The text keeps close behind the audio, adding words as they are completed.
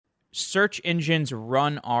Search engines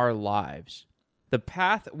run our lives. The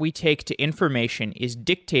path we take to information is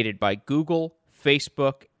dictated by Google,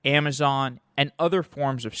 Facebook, Amazon, and other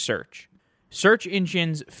forms of search. Search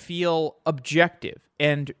engines feel objective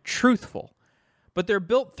and truthful, but they're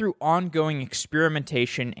built through ongoing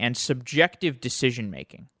experimentation and subjective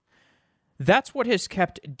decision-making. That's what has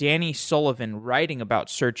kept Danny Sullivan writing about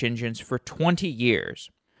search engines for 20 years.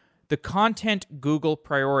 The content Google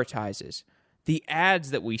prioritizes, the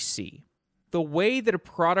ads that we see, the way that a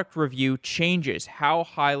product review changes how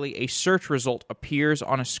highly a search result appears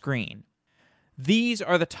on a screen. These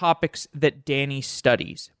are the topics that Danny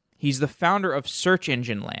studies. He's the founder of Search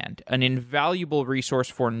Engine Land, an invaluable resource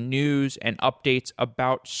for news and updates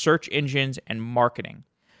about search engines and marketing.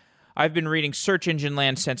 I've been reading Search Engine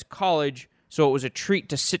Land since college, so it was a treat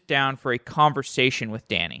to sit down for a conversation with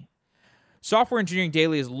Danny. Software Engineering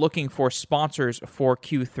Daily is looking for sponsors for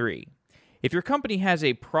Q3. If your company has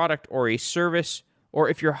a product or a service, or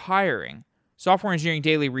if you're hiring, Software Engineering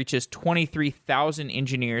Daily reaches 23,000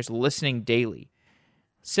 engineers listening daily.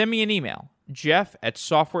 Send me an email,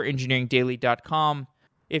 jeff@softwareengineeringdaily.com,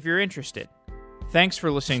 if you're interested. Thanks for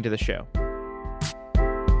listening to the show.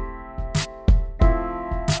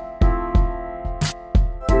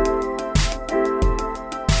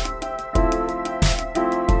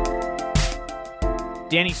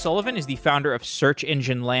 Danny Sullivan is the founder of Search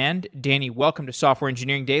Engine Land. Danny, welcome to Software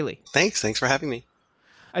Engineering Daily. Thanks for having me.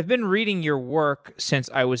 I've been reading your work since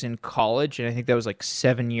I was in college, and I think that was like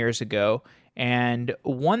 7 years ago. And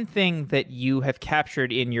one thing that you have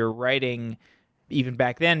captured in your writing, even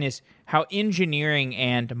back then, is how engineering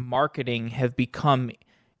and marketing have become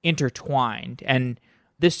intertwined. And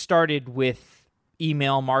this started with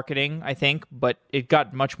email marketing, I think, but it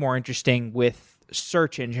got much more interesting with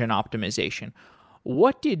search engine optimization.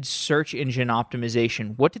 What did search engine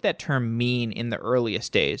optimization, what did that term mean in the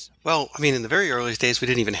earliest days? Well, in the very earliest days, we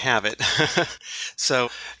didn't even have it.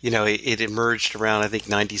 So, it emerged around, I think,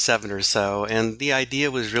 97 or so. And the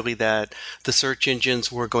idea was really that the search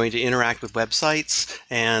engines were going to interact with websites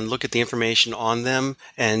and look at the information on them,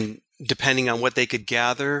 and depending on what they could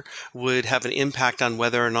gather, would have an impact on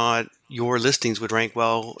whether or not your listings would rank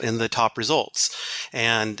well in the top results.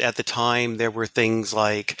 And at the time, there were things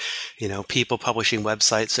like, people publishing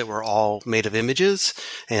websites that were all made of images,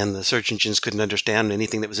 and the search engines couldn't understand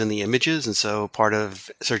anything that was in the images. And so part of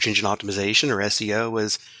search engine optimization, or SEO,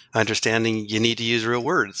 was understanding you need to use real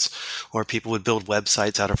words. Or people would build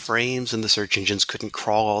websites out of frames, and the search engines couldn't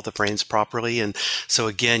crawl all the frames properly. And so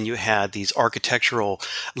again, you had these architectural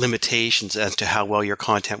limitations as to how well your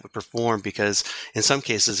content would perform, because in some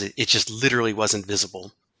cases, it just literally wasn't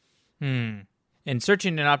visible. In search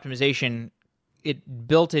engine optimization, it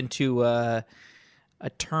built into a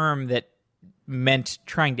term that meant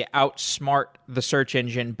trying to outsmart the search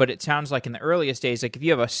engine, but it sounds like in the earliest days, like if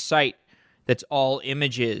you have a site that's all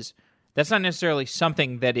images, that's not necessarily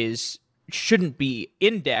something that shouldn't be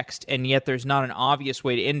indexed, and yet there's not an obvious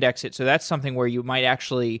way to index it. So that's something where you might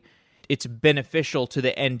actually, it's beneficial to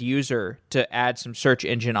the end user to add some search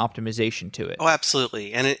engine optimization to it. Oh,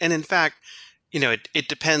 absolutely. And in fact, it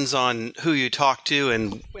depends on who you talk to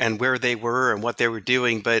and where they were and what they were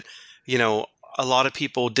doing. But, a lot of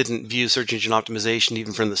people didn't view search engine optimization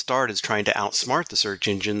even from the start as trying to outsmart the search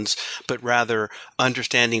engines, but rather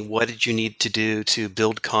understanding what did you need to do to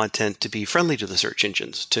build content to be friendly to the search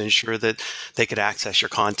engines, to ensure that they could access your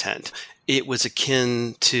content. It was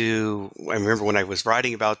akin to, I remember when I was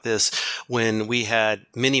writing about this, when we had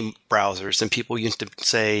mini browsers and people used to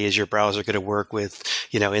say, is your browser going to work with,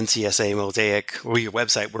 NCSA Mosaic, or your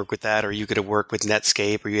website work with that? Or are you going to work with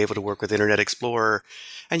Netscape? Are you able to work with Internet Explorer?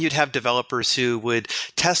 And you'd have developers who would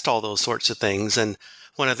test all those sorts of things. And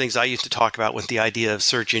one of the things I used to talk about was the idea of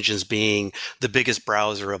search engines being the biggest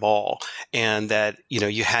browser of all, and that,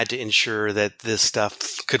 you had to ensure that this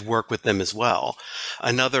stuff could work with them as well.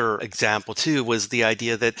 Another example, too, was the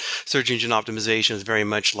idea that search engine optimization is very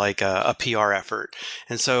much like a PR effort.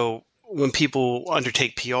 And so when people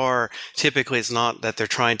undertake PR, typically it's not that they're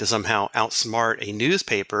trying to somehow outsmart a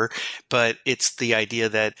newspaper, but it's the idea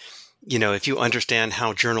that if you understand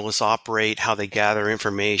how journalists operate, how they gather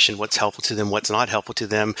information, what's helpful to them, what's not helpful to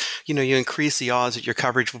them, you increase the odds that your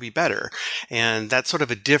coverage will be better. And that's sort of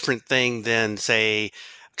a different thing than, say,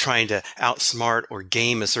 trying to outsmart or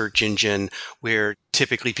game a search engine, where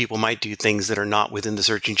typically people might do things that are not within the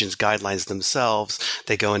search engine's guidelines themselves.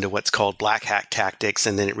 They go into what's called black hat tactics,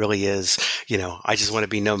 and then it really is, I just want to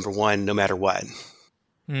be number one no matter what.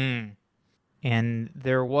 And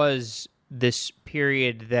there was this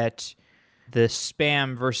period that the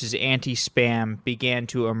spam versus anti-spam began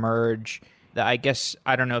to emerge, I guess,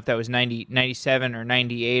 I don't know if that was 97 or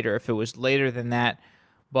 98 or if it was later than that,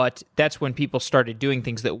 but that's when people started doing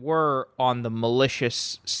things that were on the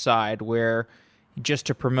malicious side, where just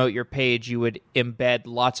to promote your page, you would embed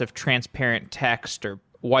lots of transparent text or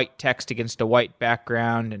white text against a white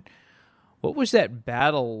background. And what was that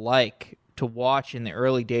battle like to watch in the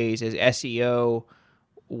early days as SEO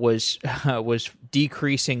was was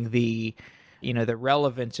decreasing the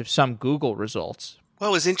relevance of some Google results? Well,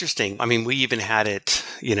 it was interesting. I mean, we even had it,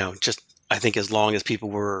 just I think as long as people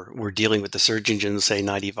were dealing with the search engines, say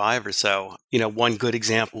 95 or so. One good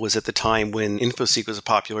example was at the time when InfoSeek was a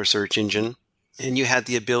popular search engine, and you had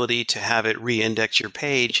the ability to have it re-index your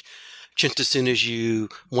page just as soon as you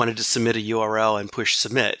wanted to submit a URL and push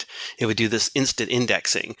submit. It would do this instant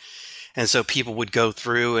indexing. And so people would go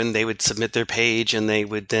through and they would submit their page, and they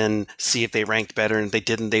would then see if they ranked better. And if they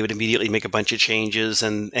didn't, they would immediately make a bunch of changes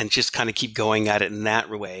and just kind of keep going at it in that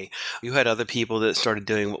way. You had other people that started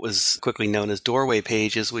doing what was quickly known as doorway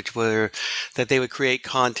pages, which were that they would create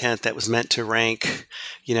content that was meant to rank,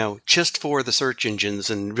 just for the search engines,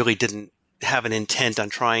 and really didn't have an intent on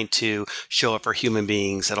trying to show up for human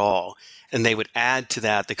beings at all. And they would add to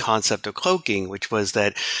that the concept of cloaking, which was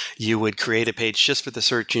that you would create a page just for the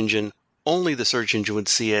search engine. Only the search engine would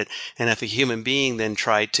see it. And if a human being then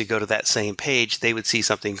tried to go to that same page, they would see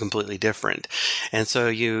something completely different. And so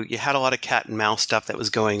you had a lot of cat and mouse stuff that was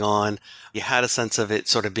going on. You had a sense of it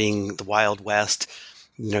sort of being the Wild West.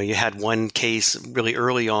 You had one case really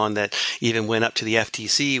early on that even went up to the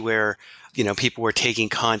FTC where, people were taking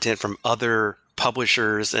content from other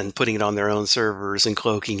publishers and putting it on their own servers and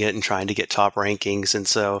cloaking it and trying to get top rankings. And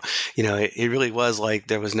so, it really was like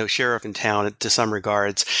there was no sheriff in town to some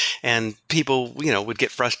regards. And people, would get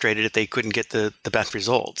frustrated if they couldn't get the best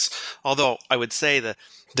results. Although I would say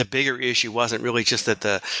the bigger issue wasn't really just that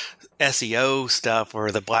the SEO stuff or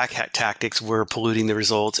the black hat tactics were polluting the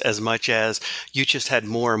results, as much as you just had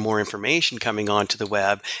more and more information coming onto the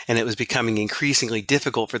web, and it was becoming increasingly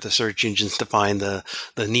difficult for the search engines to find the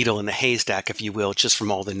needle in the haystack, if you will, just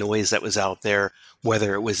from all the noise that was out there,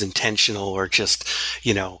 whether it was intentional or just,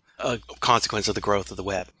 a consequence of the growth of the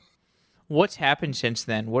web. What's happened since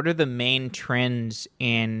then? What are the main trends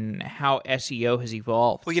in how SEO has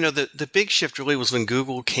evolved? Well, the big shift really was when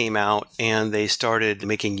Google came out and they started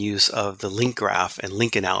making use of the link graph and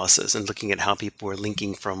link analysis and looking at how people were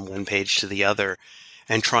linking from one page to the other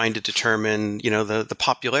and trying to determine, the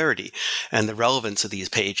popularity and the relevance of these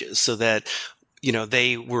pages so that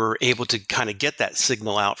they were able to kind of get that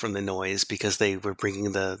signal out from the noise because they were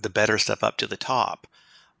bringing the better stuff up to the top.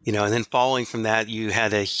 And then following from that, you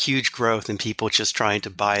had a huge growth in people just trying to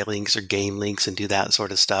buy links or gain links and do that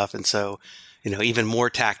sort of stuff. And so, even more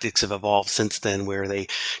tactics have evolved since then where they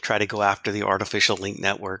try to go after the artificial link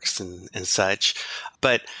networks and such.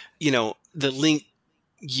 But, the link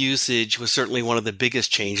usage was certainly one of the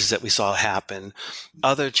biggest changes that we saw happen.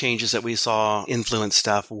 Other changes that we saw influence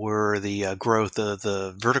stuff were the growth of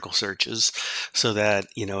the vertical searches, so that,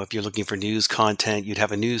 if you're looking for news content, you'd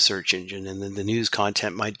have a news search engine, and then the news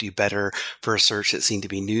content might do better for a search that seemed to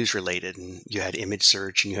be news related. And you had image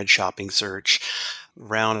search and you had shopping search.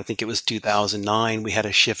 Around, I think it was 2009, we had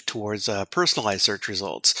a shift towards personalized search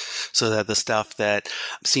results, so that the stuff that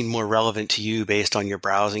seemed more relevant to you based on your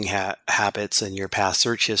browsing habits and your past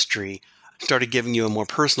search history started giving you a more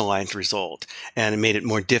personalized result. And it made it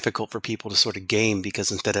more difficult for people to sort of game, because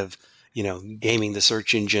instead of gaming the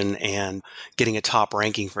search engine and getting a top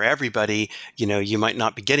ranking for everybody, you might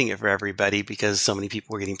not be getting it for everybody because so many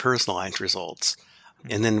people were getting personalized results.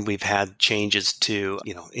 And then we've had changes to,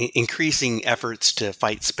 increasing efforts to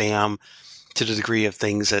fight spam to the degree of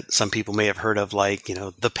things that some people may have heard of, like,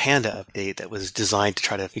 the Panda update that was designed to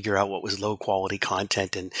try to figure out what was low quality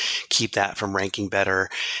content and keep that from ranking better.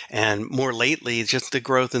 And more lately, just the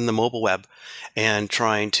growth in the mobile web and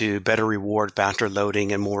trying to better reward faster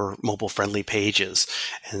loading and more mobile friendly pages.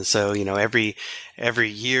 And so, every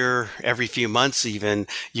year, every few months even,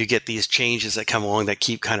 you get these changes that come along that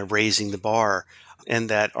keep kind of raising the bar. And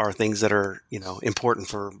that are things that are, important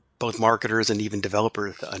for both marketers and even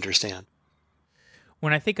developers to understand.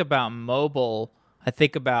 When I think about mobile, I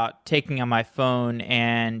think about taking on my phone,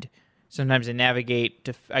 and sometimes I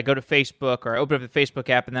go to Facebook, or I open up the Facebook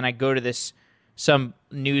app, and then I go to some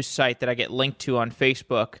news site that I get linked to on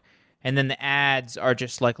Facebook, and then the ads are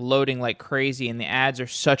just like loading like crazy, and the ads are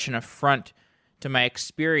such an affront to my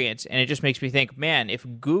experience. And it just makes me think, man, if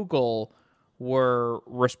Google were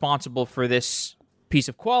responsible for this piece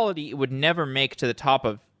of quality, it would never make to the top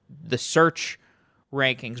of the search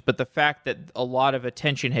rankings. But the fact that a lot of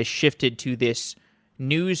attention has shifted to this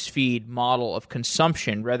news feed model of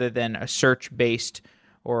consumption rather than a search-based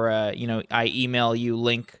or I email you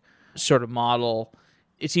link sort of model.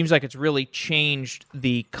 It seems like it's really changed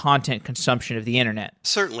the content consumption of the internet.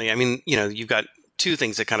 Certainly. I mean, you've got two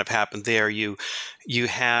things that kind of happened there. You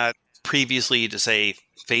had previously, to say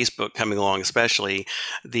Facebook coming along, especially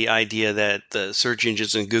the idea that the search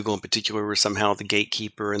engines and Google in particular were somehow the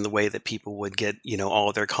gatekeeper in the way that people would get, all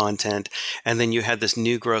of their content. And then you had this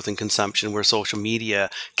new growth in consumption where social media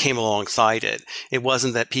came alongside it. It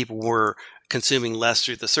wasn't that people were consuming less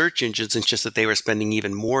through the search engines. It's just that they were spending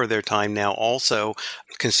even more of their time now also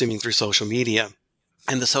consuming through social media.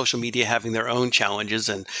 And the social media having their own challenges.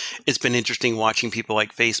 And it's been interesting watching people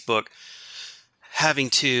like Facebook having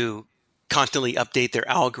to constantly update their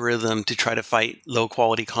algorithm to try to fight low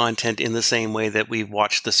quality content in the same way that we've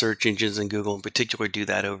watched the search engines and Google in particular do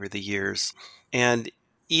that over the years. And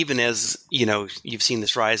even as, you've seen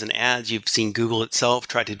this rise in ads, you've seen Google itself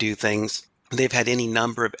try to do things. They've had any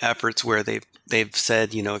number of efforts where they've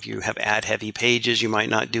said, if you have ad heavy pages, you might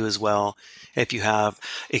not do as well. If you have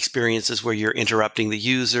experiences where you're interrupting the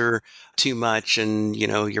user too much and,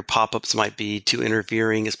 your pop-ups might be too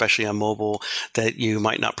interfering, especially on mobile, that you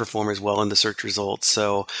might not perform as well in the search results.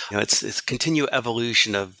 So, it's continual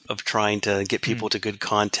evolution of trying to get people to good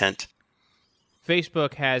content.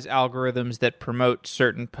 Facebook has algorithms that promote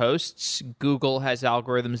certain posts. Google has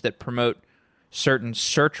algorithms that promote certain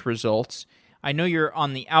search results. I know you're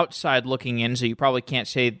on the outside looking in, so you probably can't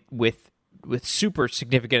say with super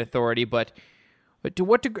significant authority, but to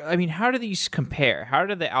what degree, how do these compare? How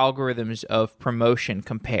do the algorithms of promotion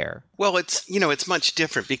compare? Well, it's much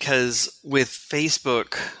different because with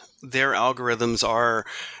Facebook, their algorithms are,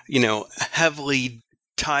 heavily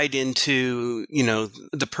tied into,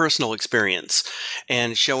 the personal experience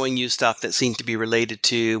and showing you stuff that seems to be related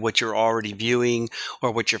to what you're already viewing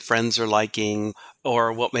or what your friends are liking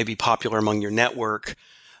or what may be popular among your network.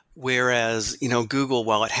 Whereas, Google,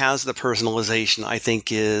 while it has the personalization, I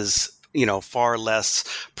think is, far less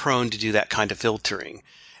prone to do that kind of filtering.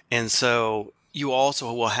 And so you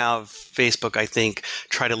also will have Facebook, I think,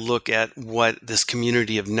 try to look at what this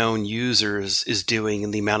community of known users is doing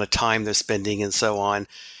and the amount of time they're spending and so on.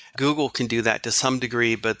 Google can do that to some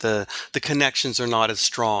degree, but the connections are not as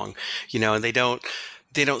strong, and they don't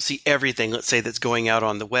see everything, let's say, that's going out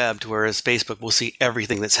on the web, whereas Facebook will see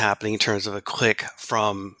everything that's happening in terms of a click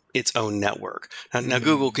from its own network. Now,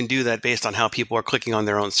 Google can do that based on how people are clicking on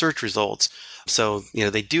their own search results. So,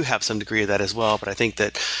 they do have some degree of that as well, but I think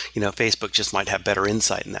that, Facebook just might have better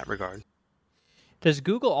insight in that regard. Does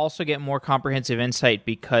Google also get more comprehensive insight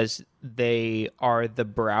because they are the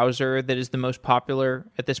browser that is the most popular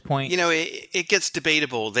at this point? It gets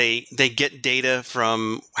debatable. They get data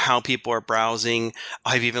from how people are browsing.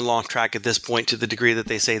 I've even lost track at this point to the degree that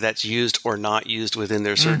they say that's used or not used within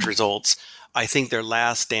their search results. I think their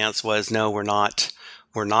last stance was, no, we're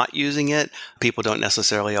not using it. People don't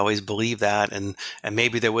necessarily always believe that. And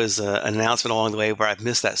maybe there was an announcement along the way where I've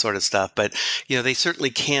missed that sort of stuff. But, they certainly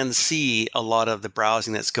can see a lot of the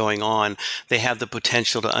browsing that's going on. They have the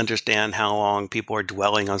potential to understand how long people are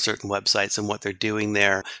dwelling on certain websites and what they're doing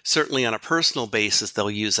there. Certainly on a personal basis, they'll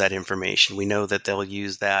use that information. We know that they'll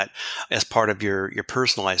use that as part of your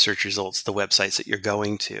personalized search results, the websites that you're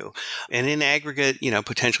going to. And in aggregate,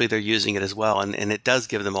 potentially they're using it as well. And it does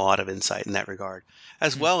give them a lot of insight in that regard.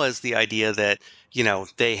 As well as the idea that,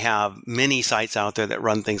 they have many sites out there that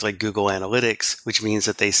run things like Google Analytics, which means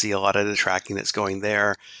that they see a lot of the tracking that's going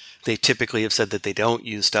there. They typically have said that they don't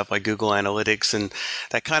use stuff like Google Analytics, and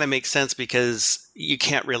that kind of makes sense because you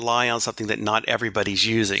can't rely on something that not everybody's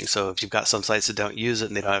using. So if you've got some sites that don't use it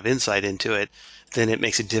and they don't have insight into it, then it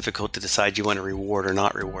makes it difficult to decide you want to reward or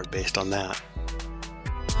not reward based on that.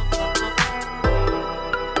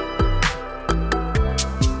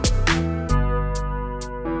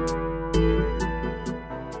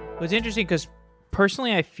 It's interesting because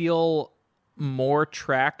personally I feel more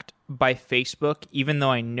tracked by Facebook, even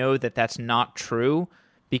though I know that that's not true,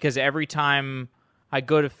 because every time I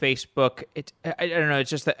go to Facebook, I don't know,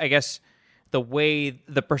 it's just that I guess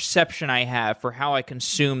the perception I have for how I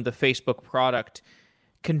consume the Facebook product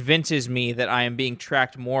convinces me that I am being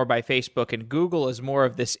tracked more by Facebook, and Google is more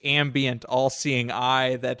of this ambient, all-seeing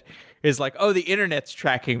eye that is like, oh, the internet's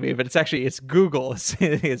tracking me, but it's Google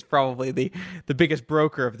is probably the biggest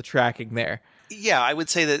broker of the tracking there. Yeah, I would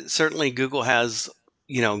say that certainly Google has,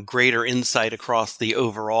 greater insight across the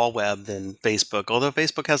overall web than Facebook, although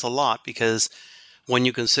Facebook has a lot because when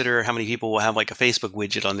you consider how many people will have like a Facebook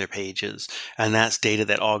widget on their pages, and that's data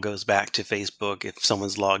that all goes back to Facebook if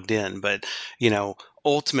someone's logged in. But,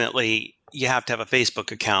 ultimately, you have to have a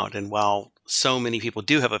Facebook account. And while so many people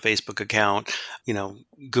do have a Facebook account,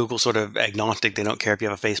 Google sort of agnostic. They don't care if you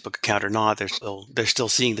have a Facebook account or not. They're still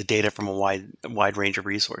seeing the data from a wide range of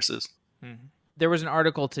resources. Mm-hmm. There was an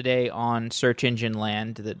article today on Search Engine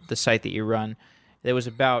Land, the site that you run, that was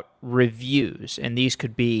about reviews, and these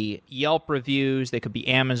could be Yelp reviews, they could be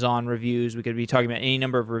Amazon reviews, we could be talking about any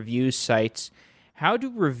number of reviews sites. How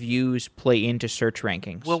do reviews play into search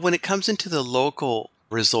rankings? Well, when it comes into the local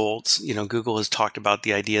results, Google has talked about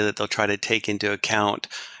the idea that they'll try to take into account,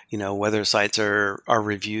 whether sites are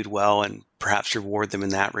reviewed well and perhaps reward them in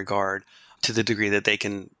that regard to the degree that they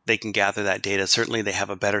can gather that data. Certainly they have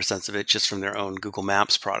a better sense of it just from their own Google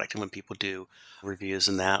Maps product and when people do reviews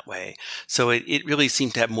in that way. So it really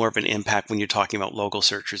seemed to have more of an impact when you're talking about local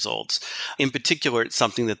search results. In particular, it's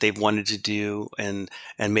something that they've wanted to do and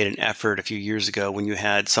made an effort a few years ago when you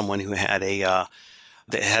had someone who had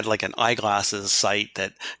that had like an eyeglasses site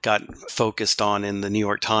that got focused on in the New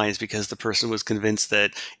York Times because the person was convinced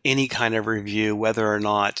that any kind of review, whether or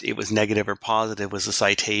not it was negative or positive, was a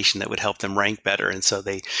citation that would help them rank better. And so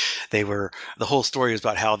the whole story was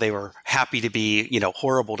about how they were happy to be,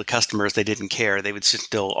 horrible to customers. They didn't care. They would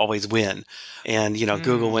still always win. And,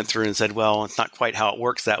 Google went through and said, well, it's not quite how it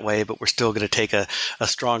works that way, but we're still going to take a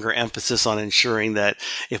stronger emphasis on ensuring that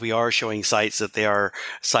if we are showing sites, that they are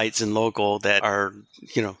sites in local that are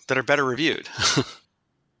better reviewed.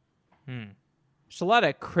 There's a lot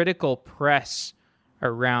of critical press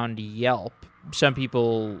around Yelp. Some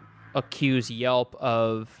people accuse Yelp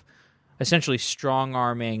of essentially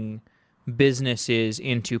strong-arming businesses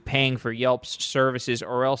into paying for Yelp's services,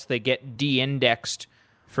 or else they get de-indexed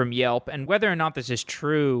from Yelp. And whether or not this is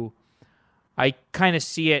true, I kind of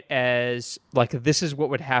see it as like this is what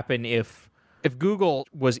would happen if Google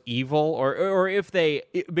was evil, or if they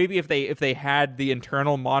had the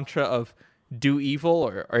internal mantra of do evil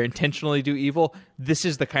or intentionally do evil, this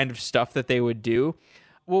is the kind of stuff that they would do.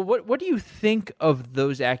 Well, what do you think of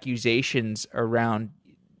those accusations around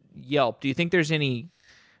Yelp? Do you think there's any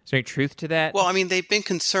truth to that? Well, I mean, they've been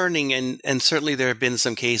concerning, and certainly there have been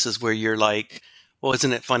some cases where you're like, well,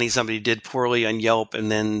 isn't it funny somebody did poorly on Yelp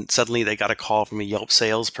and then suddenly they got a call from a Yelp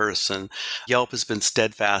salesperson? Yelp has been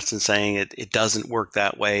steadfast in saying it doesn't work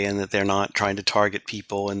that way and that they're not trying to target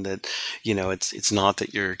people and that, it's not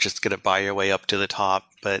that you're just going to buy your way up to the top.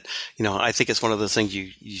 But, I think it's one of those things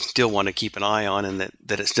you still want to keep an eye on and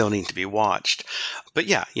that it still needs to be watched. But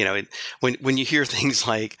yeah, when you hear things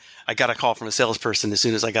like, I got a call from a salesperson as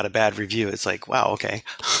soon as I got a bad review, it's like, wow, okay,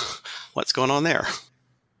 what's going on there?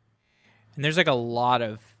 And there's like a lot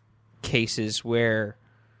of cases where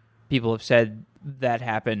people have said that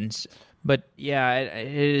happens. But yeah,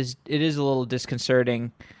 it is a little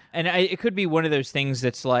disconcerting. And it could be one of those things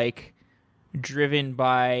that's like driven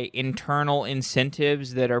by internal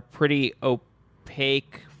incentives that are pretty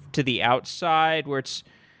opaque to the outside, where it's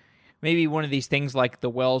maybe one of these things like the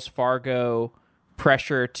Wells Fargo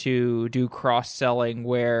pressure to do cross-selling,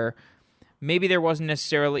 where maybe there wasn't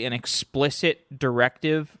necessarily an explicit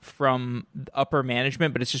directive from upper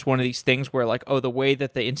management, but it's just one of these things where like, oh, the way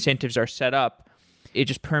that the incentives are set up, it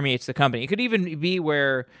just permeates the company. It could even be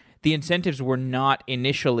where the incentives were not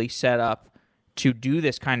initially set up to do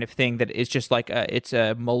this kind of thing, that it's just like it's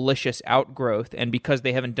a malicious outgrowth, and because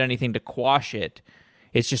they haven't done anything to quash it,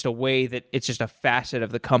 it's just a way that it's just a facet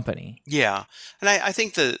of the company. Yeah. And I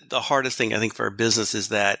think the hardest thing, I think, for a business is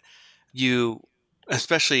that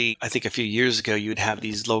especially, I think a few years ago, you'd have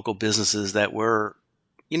these local businesses that were,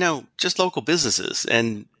 just local businesses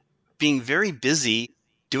and being very busy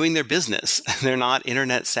doing their business. They're not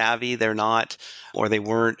internet savvy. They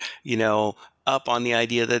weren't, up on the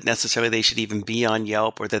idea that necessarily they should even be on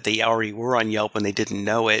Yelp, or that they already were on Yelp when they didn't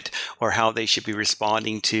know it, or how they should be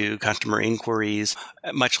responding to customer inquiries,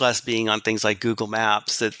 much less being on things like Google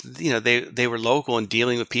Maps. That, they were local and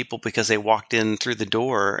dealing with people because they walked in through the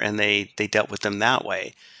door and they dealt with them that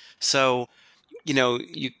way. So,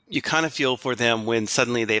 you kind of feel for them when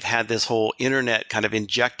suddenly they've had this whole internet kind of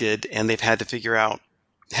injected and they've had to figure out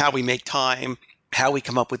how we make time, how we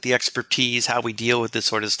come up with the expertise, how we deal with this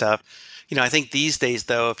sort of stuff. I think these days,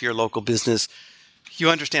 though, if you're a local business, you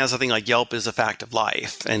understand something like Yelp is a fact of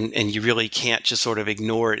life, and you really can't just sort of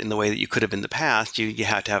ignore it in the way that you could have in the past. You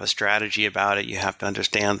have to have a strategy about it. You have to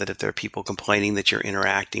understand that if there are people complaining, that you're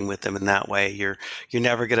interacting with them in that way. You're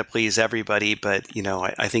never going to please everybody, but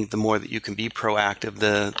I think the more that you can be proactive,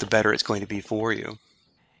 the better it's going to be for you.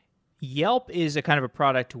 Yelp is a kind of a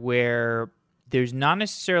product where there's not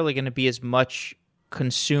necessarily going to be as much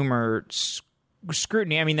consumer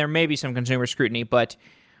scrutiny. I mean, there may be some consumer scrutiny, but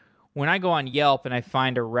when I go on Yelp and I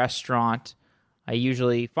find a restaurant, I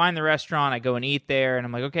usually find the restaurant, I go and eat there, and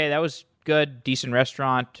I'm like, okay, that was good, decent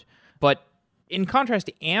restaurant. But In contrast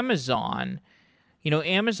to Amazon,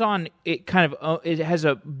 Amazon, it has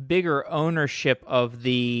a bigger ownership of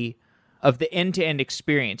the end-to-end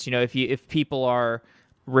experience. If people are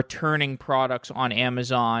returning products on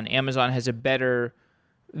Amazon, Amazon has a better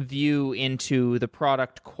view into the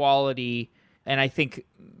product quality, and I think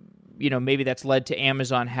maybe that's led to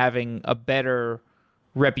Amazon having a better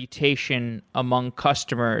reputation among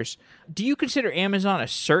customers. Do you consider Amazon a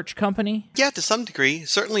search company? Yeah, to some degree,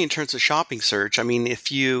 certainly in terms of shopping search. I mean,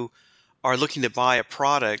 if you are looking to buy a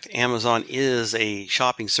product, Amazon is a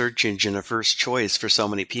shopping search engine, a first choice for so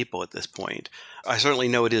many people at this point. I certainly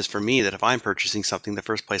know it is for me that if I'm purchasing something, the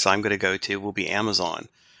first place I'm going to go to will be Amazon,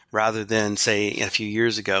 rather than, say, a few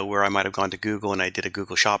years ago where I might have gone to Google and I did a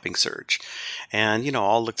Google shopping search. And,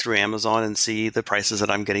 I'll look through Amazon and see the prices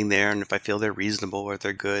that I'm getting there and if I feel they're reasonable or if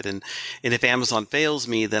they're good. And if Amazon fails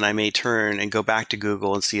me, then I may turn and go back to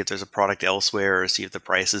Google and see if there's a product elsewhere or see if the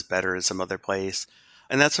price is better in some other place.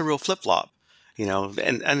 And that's a real flip-flop.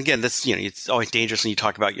 And again, that's, it's always dangerous when you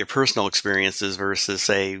talk about your personal experiences versus,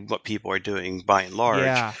 say, what people are doing by and large.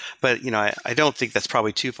 Yeah. But, I don't think that's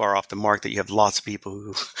probably too far off the mark that you have lots of people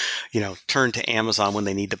who, turn to Amazon when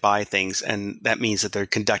they need to buy things. And that means that they're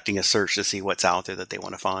conducting a search to see what's out there that they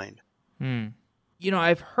want to find.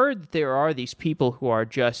 I've heard that there are these people who are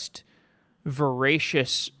just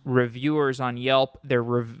voracious reviewers on Yelp. They're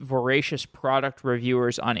voracious product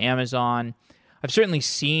reviewers on Amazon. I've certainly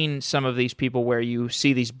seen some of these people where you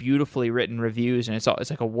see these beautifully written reviews and it's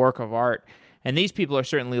like a work of art. And these people are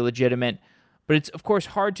certainly legitimate, but it's, of course,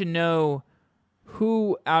 hard to know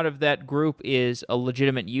who out of that group is a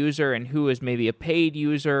legitimate user and who is maybe a paid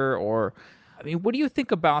user. Or, what do you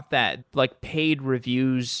think about that, like paid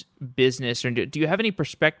reviews business? Or do you have any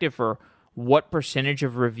perspective for what percentage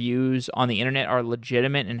of reviews on the internet are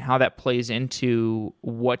legitimate and how that plays into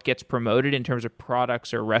what gets promoted in terms of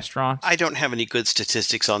products or restaurants? I don't have any good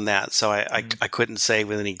statistics on that, so I couldn't say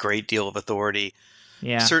with any great deal of authority.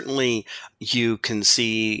 Yeah. Certainly you can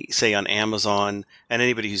see, say, on Amazon, and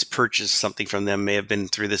anybody who's purchased something from them may have been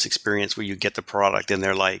through this experience where you get the product and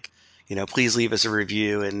they're like, please leave us a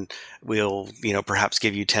review and we'll, perhaps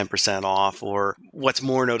give you 10% off. Or what's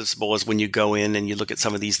more noticeable is when you go in and you look at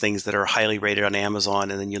some of these things that are highly rated on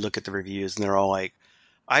Amazon and then you look at the reviews and they're all like,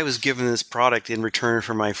 I was given this product in return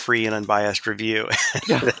for my free and unbiased review.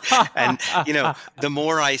 And, the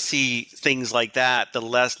more I see things like that, the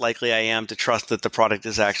less likely I am to trust that the product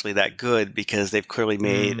is actually that good because they've clearly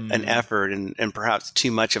made an effort and perhaps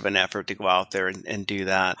too much of an effort to go out there and do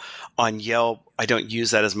that. On Yelp, I don't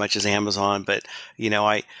use that as much as Amazon, but,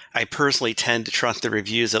 I personally tend to trust the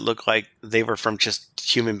reviews that look like they were from just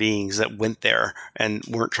human beings that went there and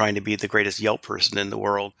weren't trying to be the greatest Yelp person in the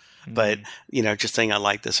world. But, just saying I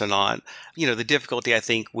like this or not. The difficulty I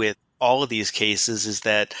think with all of these cases is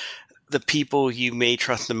that the people you may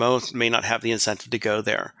trust the most may not have the incentive to go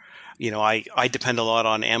there. I depend a lot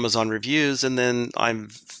on Amazon reviews, and then I'm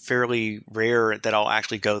fairly rare that I'll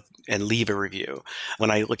actually go and leave a review.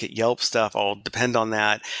 When I look at Yelp stuff, I'll depend on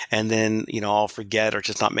that, and then, I'll forget or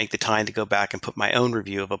just not make the time to go back and put my own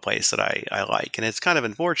review of a place that I like. And it's kind of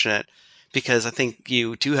unfortunate because I think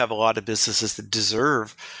you do have a lot of businesses that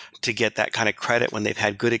deserve to get that kind of credit when they've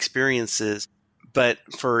had good experiences. But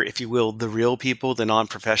for, if you will, the real people, the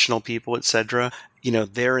non-professional people, et cetera,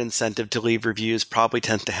 their incentive to leave reviews probably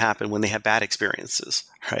tends to happen when they have bad experiences,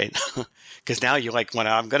 right? Because now you're like, well,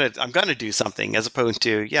 I'm gonna do something, as opposed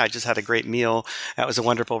to, I just had a great meal. That was a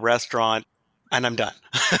wonderful restaurant, and I'm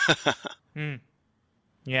done.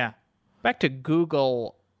 Yeah. Back to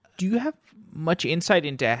Google. Do you have much insight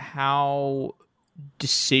into how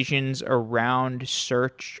decisions around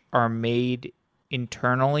search are made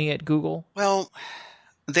internally at Google? Well,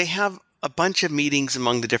 they have a bunch of meetings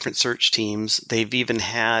among the different search teams. They've even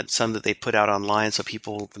had some that they put out online so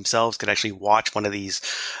people themselves could actually watch one of these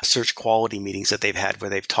search quality meetings that they've had where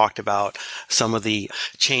they've talked about some of the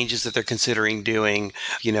changes that they're considering doing.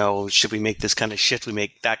 Should we make this kind of shift? We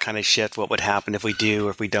make that kind of shift? What would happen if we do or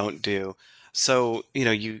if we don't do? So,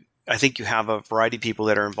 I think you have a variety of people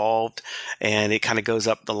that are involved, and it kind of goes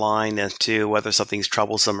up the line as to whether something's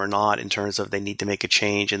troublesome or not in terms of they need to make a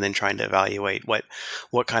change and then trying to evaluate what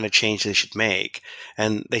kind of change they should make.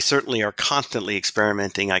 And they certainly are constantly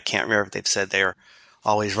experimenting. I can't remember if they've said they're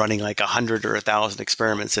always running like 100 or 1,000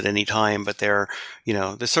 experiments at any time, but they're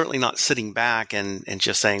certainly not sitting back and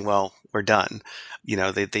just saying, well, we're done.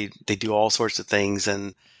 They do all sorts of things.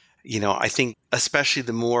 And I think especially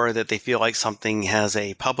the more that they feel like something has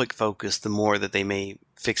a public focus, the more that they may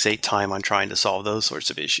fixate time on trying to solve those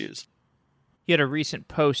sorts of issues. You had a recent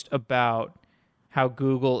post about how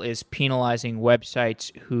Google is penalizing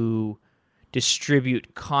websites who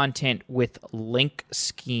distribute content with link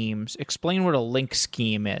schemes. Explain what a link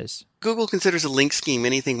scheme is. Google considers a link scheme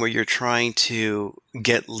anything where you're trying to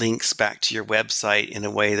get links back to your website in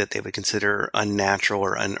a way that they would consider unnatural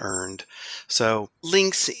or unearned. So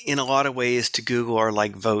links in a lot of ways to Google are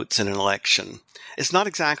like votes in an election. It's not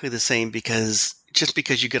exactly the same because just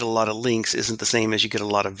because you get a lot of links isn't the same as you get a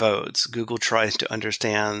lot of votes. Google tries to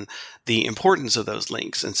understand the importance of those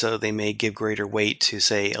links. And so they may give greater weight to,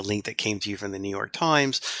 say, a link that came to you from the New York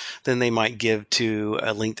Times than they might give to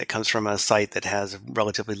a link that comes from a site that has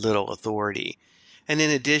relatively little authority. And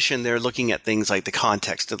in addition, they're looking at things like the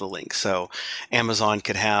context of the link. So Amazon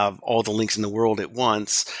could have all the links in the world at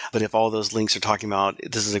once, but if all those links are talking about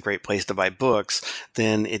this is a great place to buy books,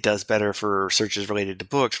 then it does better for searches related to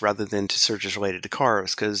books rather than to searches related to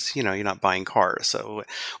cars because, you're not buying cars. So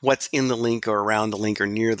what's in the link or around the link or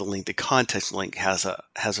near the link, the context link has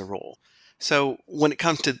a role. So when it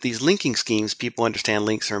comes to these linking schemes, people understand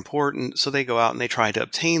links are important, so they go out and they try to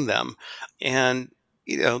obtain them. And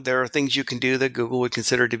there are things you can do that Google would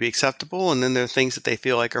consider to be acceptable, and then there are things that they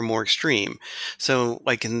feel like are more extreme. So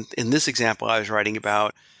like in this example I was writing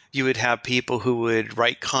about, you would have people who would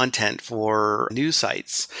write content for news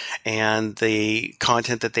sites, and the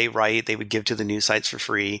content that they write, they would give to the news sites for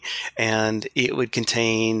free, and it would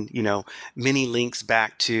contain, many links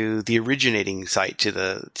back to the originating site, to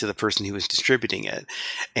the person who was distributing it.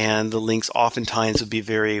 And the links oftentimes would be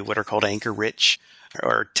very what are called anchor rich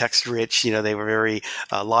or text rich. They were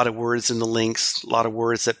a lot of words in the links, a lot of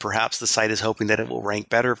words that perhaps the site is hoping that it will rank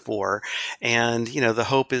better for. And, the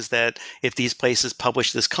hope is that if these places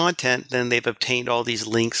publish this content, then they've obtained all these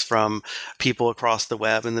links from people across the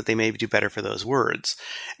web and that they may do better for those words.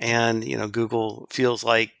 And, Google feels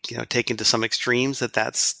like, taken to some extremes,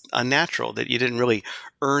 that's unnatural, that you didn't really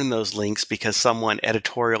earn those links because someone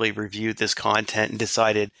editorially reviewed this content and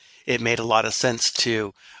decided it made a lot of sense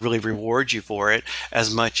to really reward you for it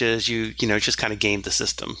as much as you just kind of gamed the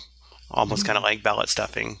system, almost kind of like ballot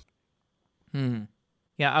stuffing.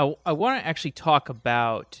 Yeah, I want to actually talk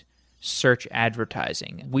about search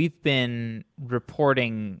advertising. We've been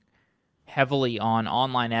reporting heavily on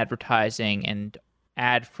online advertising and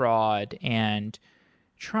ad fraud and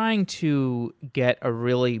trying to get a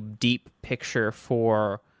really deep picture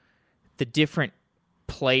for the different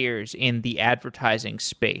players in the advertising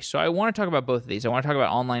space. So I want to talk about both of these. I want to talk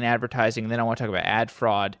about online advertising, and then I want to talk about ad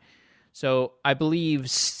fraud. So I believe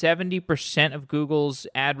 70% of Google's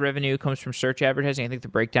ad revenue comes from search advertising. I think the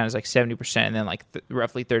breakdown is like 70% and then like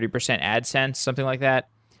roughly 30% AdSense, something like that.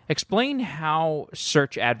 Explain how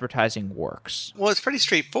search advertising works. Well, it's pretty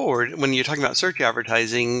straightforward. When you're talking about search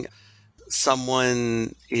advertising,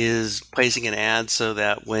 someone is placing an ad so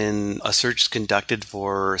that when a search is conducted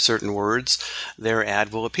for certain words, their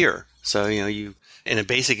ad will appear. So, you in a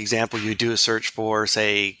basic example, you do a search for,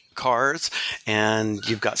 say, cars, and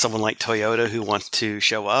you've got someone like Toyota who wants to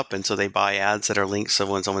show up, and so they buy ads that are linked. So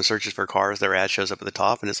when someone searches for cars, their ad shows up at the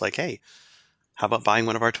top, and it's like, hey, how about buying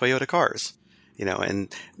one of our Toyota cars?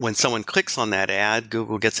 And when someone clicks on that ad,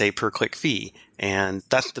 Google gets a per-click fee. And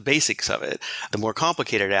that's the basics of it. The more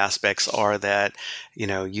complicated aspects are that,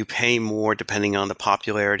 you pay more depending on the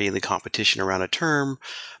popularity and the competition around a term,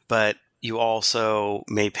 but you also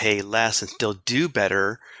may pay less and still do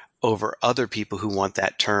better over other people who want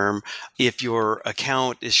that term if your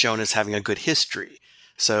account is shown as having a good history.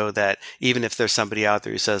 So that even if there's somebody out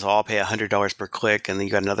there who says, I'll pay $100 per click, and then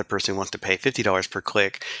you got another person who wants to pay $50 per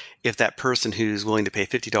click, if that person who's willing to pay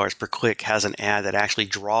 $50 per click has an ad that actually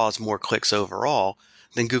draws more clicks overall,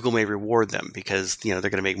 then Google may reward them because, they're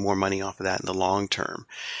going to make more money off of that in the long term.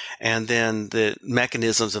 And then the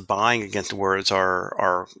mechanisms of buying against words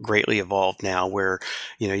are greatly evolved now where,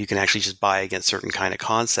 you can actually just buy against certain kind of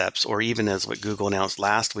concepts, or even as what Google announced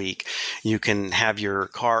last week, you can have your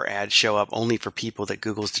car ad show up only for people that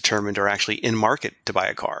Google's determined are actually in market to buy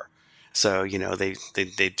a car. So, they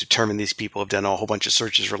determine these people have done a whole bunch of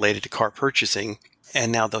searches related to car purchasing,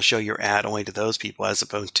 and now they'll show your ad only to those people as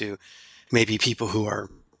opposed to maybe people who are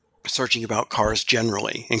searching about cars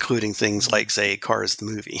generally, including things like, say, Cars the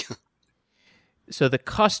movie. So the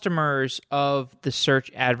customers of the search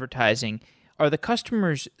advertising, are the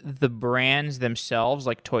customers the brands themselves,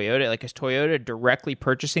 like Toyota? Like, is Toyota directly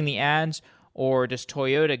purchasing the ads, or does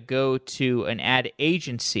Toyota go to an ad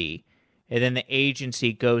agency and then the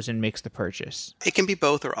agency goes and makes the purchase? It can be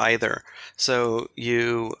both or either. So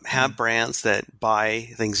you have brands that buy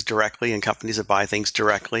things directly and companies that buy things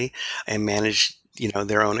directly and manage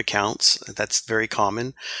their own accounts. That's very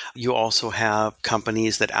common. You also have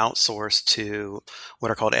companies that outsource to what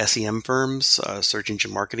are called SEM firms, search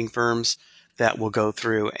engine marketing firms, that will go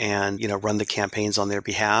through and, run the campaigns on their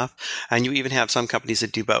behalf. And you even have some companies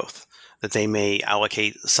that do both, that they may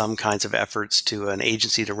allocate some kinds of efforts to an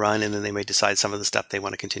agency to run, and then they may decide some of the stuff they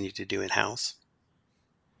want to continue to do in-house.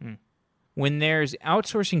 When there's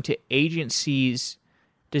outsourcing to agencies,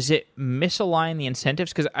 does it misalign the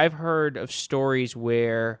incentives? Because I've heard of stories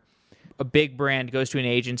where a big brand goes to an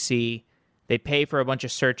agency, they pay for a bunch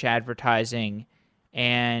of search advertising,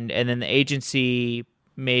 and then the agency,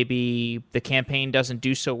 maybe the campaign doesn't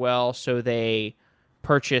do so well, so they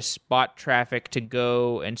purchase bot traffic to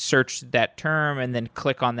go and search that term and then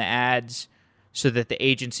click on the ads so that the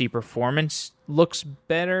agency performance looks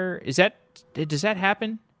better. Does that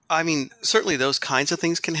happen? I mean, certainly those kinds of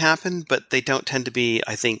things can happen, but they don't tend to be,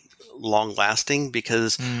 I think, long-lasting,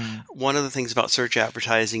 because one of the things about search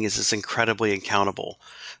advertising is it's incredibly accountable.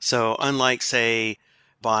 So unlike, say,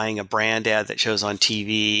 buying a brand ad that shows on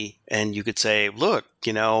TV and you could say, look,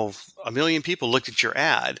 1 million people looked at your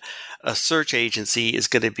ad, a search agency is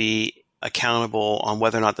going to be accountable on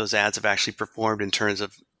whether or not those ads have actually performed in terms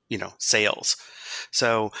of, sales.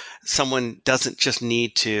 So someone doesn't just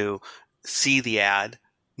need to see the ad,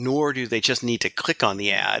 nor do they just need to click on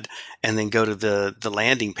the ad and then go to the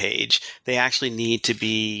landing page. They actually need to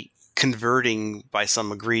be converting by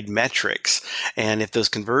some agreed metrics. And if those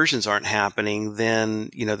conversions aren't happening, then,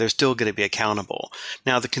 they're still going to be accountable.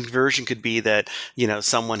 Now, the conversion could be that,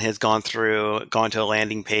 someone has gone to a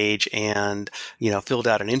landing page and, filled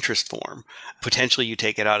out an interest form. Potentially you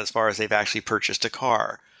take it out as far as they've actually purchased a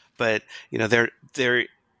car. But, they're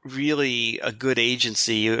really a good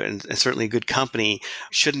agency and certainly a good company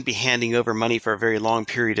shouldn't be handing over money for a very long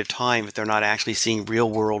period of time if they're not actually seeing real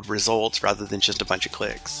world results rather than just a bunch of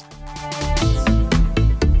clicks.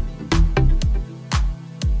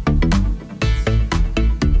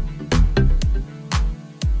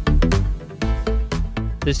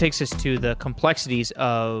 This takes us to the complexities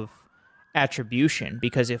of attribution,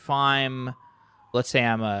 because if let's say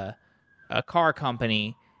I'm a car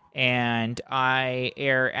company and I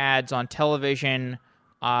air ads on television,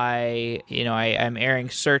 I'm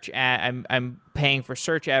airing I'm paying for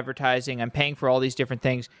search advertising, I'm paying for all these different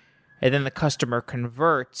things, and then the customer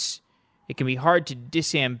converts, it can be hard to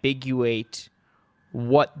disambiguate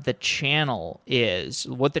what the channel is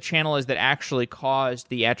that actually caused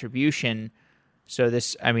the attribution. So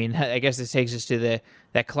I guess this takes us to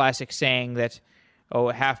that classic saying that,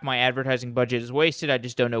 half my advertising budget is wasted, I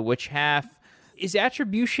just don't know which half. Is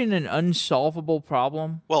attribution an unsolvable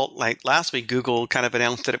problem? Well, like last week, Google kind of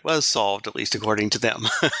announced that it was solved, at least according to them.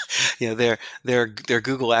 Their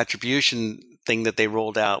Google attribution thing that they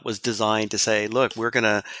rolled out was designed to say, look, we're going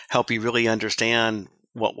to help you really understand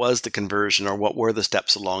what was the conversion or what were the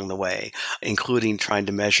steps along the way, including trying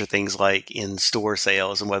to measure things like in-store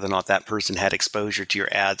sales and whether or not that person had exposure to your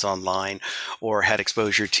ads online or had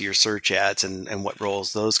exposure to your search ads and what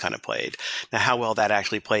roles those kind of played. Now, how well that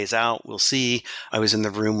actually plays out, we'll see. I was in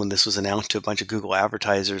the room when this was announced to a bunch of Google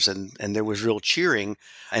advertisers, and there was real cheering.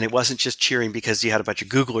 And it wasn't just cheering because you had a bunch of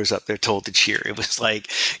Googlers up there told to cheer. It was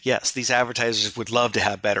like, yes, these advertisers would love to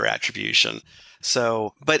have better attribution.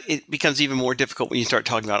 So, but it becomes even more difficult when you start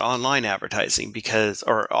talking about online advertising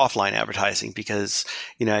or offline advertising, because,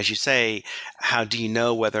 as you say, how do you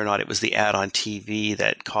know whether or not it was the ad on TV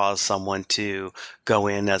that caused someone to go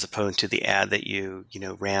in as opposed to the ad that you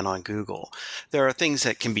ran on Google? There are things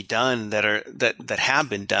that can be done that have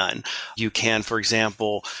been done. You can, for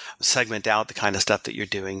example, segment out the kind of stuff that you're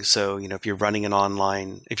doing. So, if you're running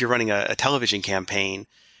a television campaign,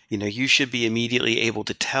 you should be immediately able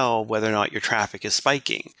to tell whether or not your traffic is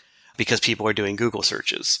spiking because people are doing Google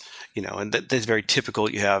searches, and that's very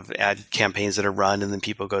typical. You have ad campaigns that are run and then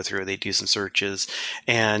people go through, they do some searches,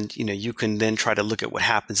 and, you can then try to look at what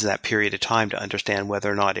happens in that period of time to understand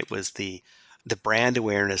whether or not it was the brand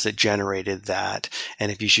awareness that generated that,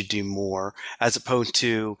 and if you should do more, as opposed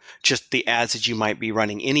to just the ads that you might be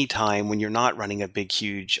running anytime when you're not running a big,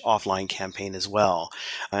 huge offline campaign as well.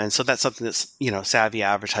 And so that's something that's, savvy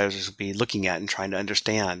advertisers will be looking at and trying to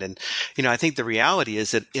understand. And, I think the reality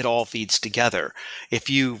is that it all feeds together.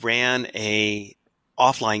 If you ran a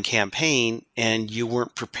offline campaign and you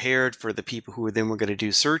weren't prepared for the people who then were going to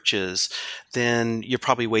do searches, then you're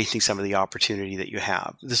probably wasting some of the opportunity that you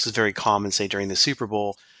have. This is very common, say, during the Super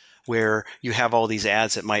Bowl, where you have all these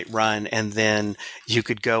ads that might run, and then you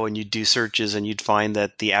could go and you'd do searches and you'd find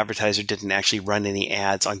that the advertiser didn't actually run any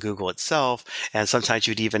ads on Google itself. And sometimes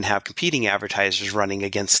you'd even have competing advertisers running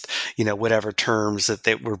against, whatever terms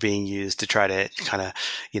that were being used to try to kind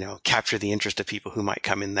of, capture the interest of people who might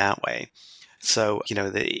come in that way. So,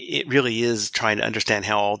 it really is trying to understand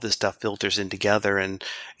how all this stuff filters in together and,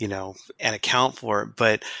 and account for it.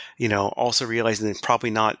 But, also realizing there's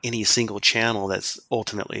probably not any single channel that's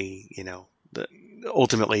ultimately, I don't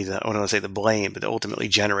want to say the blame, but ultimately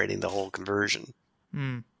generating the whole conversion.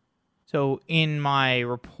 So in my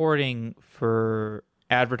reporting for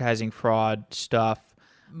advertising fraud stuff,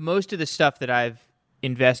 most of the stuff that I've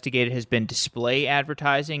investigated has been display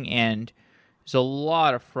advertising, and there's a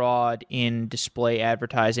lot of fraud in display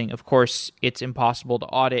advertising. Of course, it's impossible to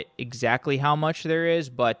audit exactly how much there is,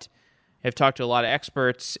 but I've talked to a lot of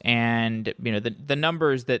experts, and the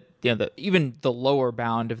numbers that even the lower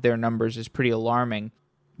bound of their numbers is pretty alarming.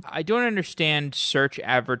 I don't understand search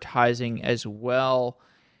advertising as well.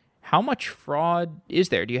 How much fraud is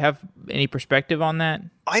there? Do you have any perspective on that?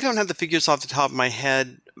 I don't have the figures off the top of my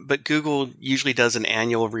head, but Google usually does an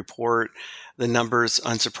annual report. The numbers,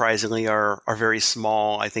 unsurprisingly, are very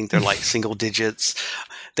small. I think they're like single digits.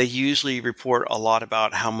 They usually report a lot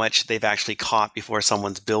about how much they've actually caught before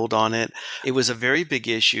someone's billed on it. It was a very big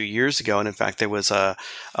issue years ago. And in fact, there was a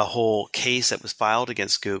whole case that was filed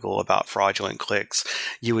against Google about fraudulent clicks.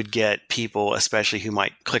 You would get people, especially who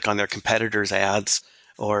might click on their competitors' ads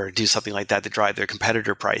or do something like that to drive their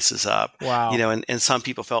competitor prices up. Wow. And some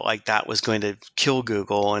people felt like that was going to kill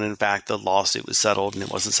Google. And in fact, the lawsuit was settled, and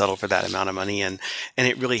it wasn't settled for that amount of money. And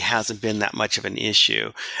it really hasn't been that much of an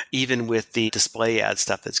issue, even with the display ad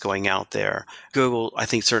stuff that's going out there. Google, I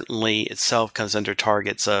think certainly itself comes under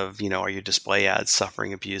targets of, are your display ads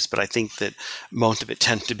suffering abuse? But I think that most of it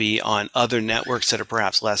tends to be on other networks that are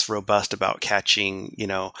perhaps less robust about catching,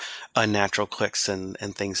 unnatural clicks and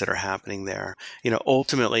things that are happening there.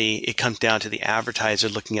 Ultimately, it comes down to the advertiser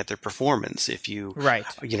looking at their performance. If you're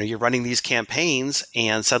running these campaigns,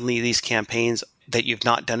 and suddenly these campaigns that you've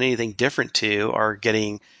not done anything different to are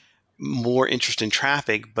getting more interest in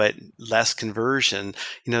traffic, but less conversion,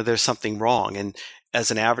 there's something wrong. And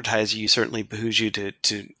as an advertiser, you certainly behooves you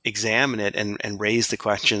to examine it and raise the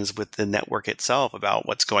questions with the network itself about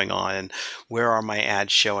what's going on and where are my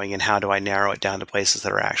ads showing and how do I narrow it down to places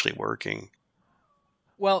that are actually working.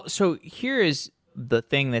 Well, so here is the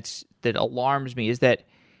thing that alarms me, is that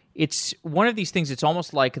it's one of these things. It's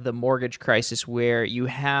almost like the mortgage crisis, where you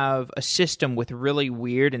have a system with really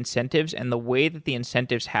weird incentives, and the way that the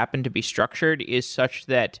incentives happen to be structured is such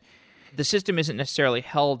that the system isn't necessarily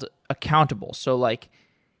held accountable. So like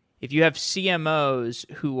if you have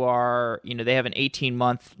CMOs who are, they have an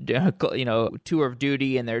 18-month, tour of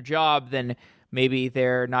duty in their job, then maybe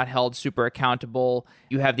they're not held super accountable.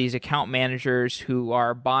 You have these account managers who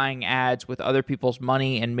are buying ads with other people's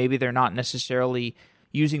money, and maybe they're not necessarily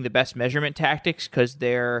using the best measurement tactics because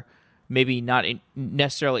they're maybe not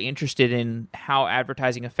necessarily interested in how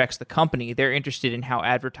advertising affects the company. They're interested in how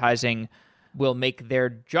advertising will make their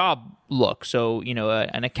job look. So,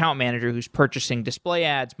 an account manager who's purchasing display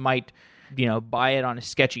ads might, buy it on a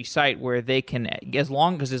sketchy site where they can, as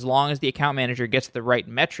long as the account manager gets the right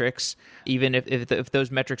metrics, even if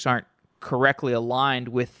those metrics aren't correctly aligned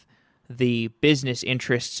with the business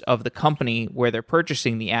interests of the company where they're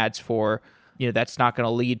purchasing the ads for, that's not going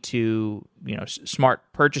to lead to, smart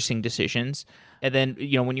purchasing decisions. And then,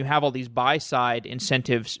 when you have all these buy-side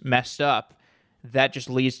incentives messed up, that just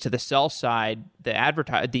leads to the sell side, the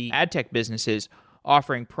ad tech businesses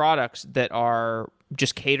offering products that are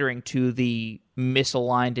just catering to the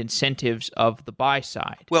misaligned incentives of the buy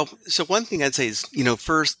side. Well, so one thing I'd say is,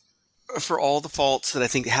 first, for all the faults that I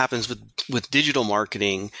think happens with digital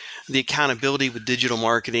marketing, the accountability with digital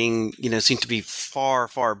marketing, seems to be far,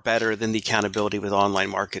 far better than the accountability with online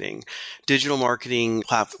marketing. Digital marketing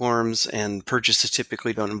platforms and purchases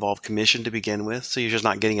typically don't involve commission to begin with, so you're just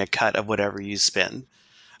not getting a cut of whatever you spend.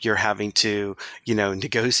 You're having to,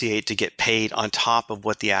 negotiate to get paid on top of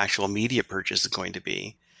what the actual media purchase is going to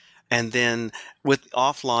be. And then with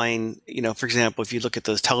offline, for example, if you look at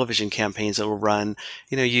those television campaigns that will run,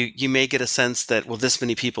 you may get a sense that, well, this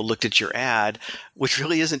many people looked at your ad, which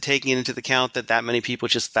really isn't taking into account that many people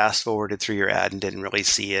just fast forwarded through your ad and didn't really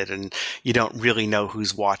see it. And you don't really know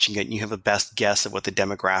who's watching it. And you have a best guess of what the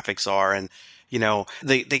demographics are. And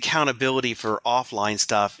the accountability for offline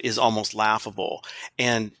stuff is almost laughable.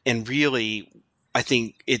 And really, I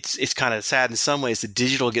think it's kind of sad in some ways that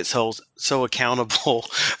digital gets so accountable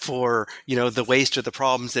for, the waste or the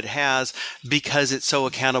problems it has, because it's so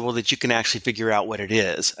accountable that you can actually figure out what it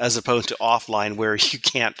is, as opposed to offline where you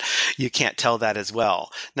can't tell that as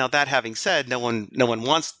well. Now, that having said, no one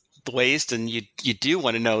wants the waste, and you do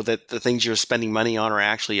want to know that the things you're spending money on are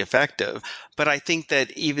actually effective. But I think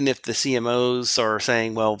that even if the CMOs are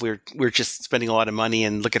saying, well, we're just spending a lot of money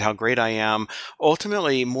and look at how great I am,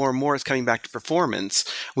 ultimately more and more is coming back to performance.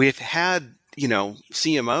 We've had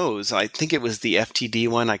CMOs, I think it was the FTD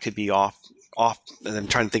one. I could be off, and I'm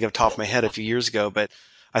trying to think of the top of my head a few years ago, but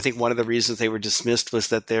I think one of the reasons they were dismissed was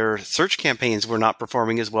that their search campaigns were not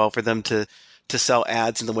performing as well for them to sell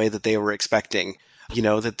ads in the way that they were expecting.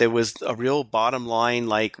 That there was a real bottom line,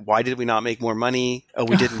 like, why did we not make more money? Oh,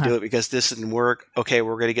 we didn't do it because this didn't work. Okay,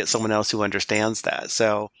 we're going to get someone else who understands that.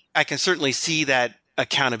 So I can certainly see that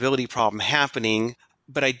accountability problem happening,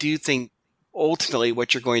 but I do think ultimately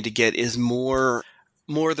what you're going to get is more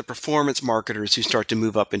of the performance marketers who start to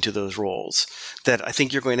move up into those roles. That I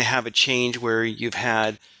think you're going to have a change where you've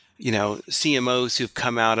had CMOs who've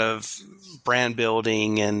come out of brand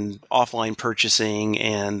building and offline purchasing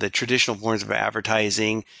and the traditional forms of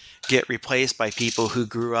advertising get replaced by people who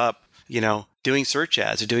grew up, doing search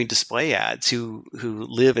ads or doing display ads, who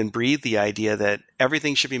live and breathe the idea that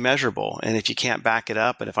everything should be measurable. And if you can't back it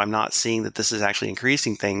up, and if I'm not seeing that this is actually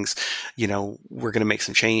increasing things, we're going to make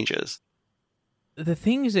some changes. The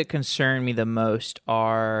things that concern me the most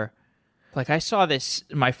are, like, I saw this,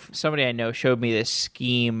 somebody I know showed me this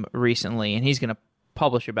scheme recently, and he's going to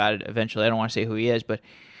publish about it eventually. I don't want to say who he is, but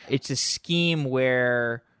it's a scheme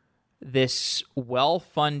where this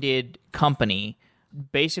well-funded company,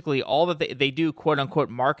 basically all that they do, quote-unquote,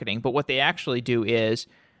 marketing, but what they actually do is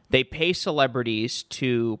they pay celebrities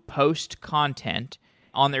to post content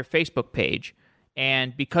on their Facebook page,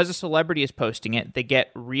 and because a celebrity is posting it, they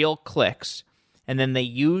get real clicks, and then they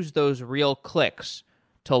use those real clicks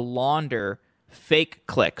to launder fake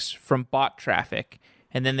clicks from bot traffic,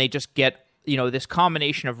 and then they just get this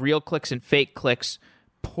combination of real clicks and fake clicks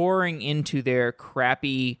pouring into their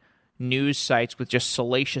crappy news sites with just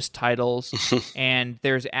salacious titles, and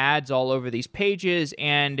there's ads all over these pages,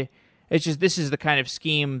 and it's just, this is the kind of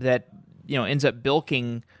scheme that ends up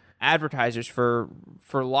bilking advertisers for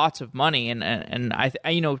lots of money, and I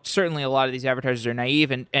certainly a lot of these advertisers are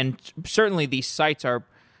naive, and certainly these sites are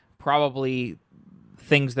probably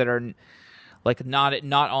things that are like not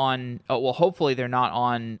on hopefully they're not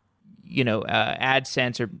on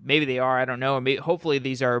AdSense, or maybe they are, I don't know, or hopefully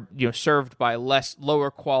these are served by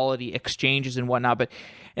lower quality exchanges and whatnot, but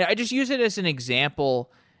I just use it as an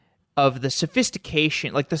example of the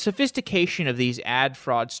sophistication of these ad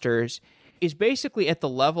fraudsters is basically at the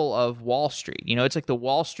level of Wall Street. It's like the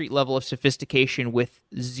Wall Street level of sophistication with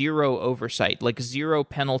zero oversight, like zero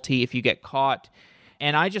penalty if you get caught.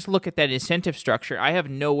 And I just look at that incentive structure. I have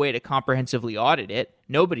no way to comprehensively audit it.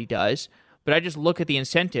 Nobody does. But I just look at the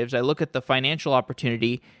incentives. I look at the financial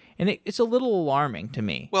opportunity, and it's a little alarming to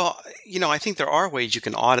me. Well, I think there are ways you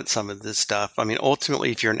can audit some of this stuff. I mean, ultimately,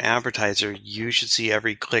 if you're an advertiser, you should see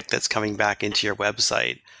every click that's coming back into your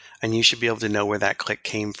website, and you should be able to know where that click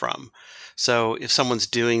came from. So if someone's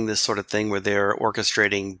doing this sort of thing where they're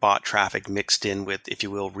orchestrating bot traffic mixed in with, if you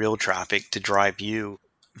will, real traffic to drive you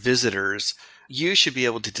visitors, you should be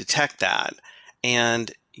able to detect that.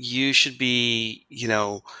 And you should be,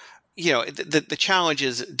 the challenge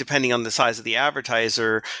is, depending on the size of the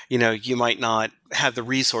advertiser, you might not have the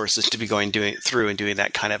resources to be doing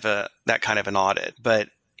that kind of an audit. But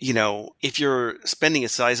if you're spending a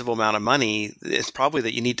sizable amount of money, it's probably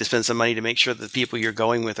that you need to spend some money to make sure that the people you're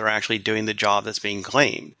going with are actually doing the job that's being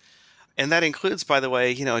claimed. And that includes, by the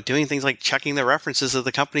way, doing things like checking the references of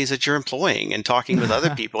the companies that you're employing and talking with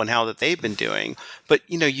other people and how that they've been doing. But,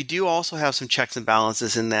 you do also have some checks and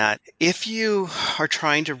balances in that if you are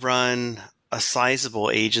trying to run a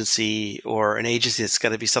sizable agency, or an agency that's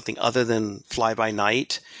going to be something other than fly by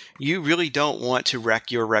night, you really don't want to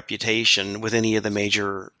wreck your reputation with any of the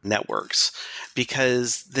major networks,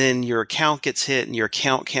 because then your account gets hit and your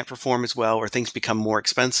account can't perform as well, or things become more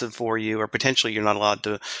expensive for you, or potentially you're not allowed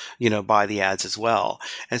to, buy the ads as well.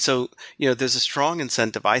 And so, there's a strong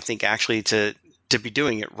incentive, I think, actually to be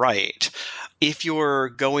doing it right. If you're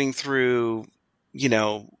going through,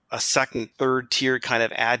 a second, third tier kind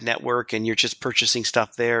of ad network, and you're just purchasing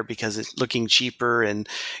stuff there because it's looking cheaper and,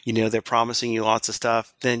 they're promising you lots of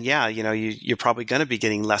stuff, then you're probably going to be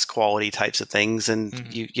getting less quality types of things,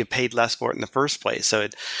 and you paid less for it in the first place. So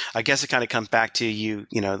I guess it kind of comes back to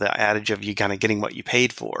the adage of you kind of getting what you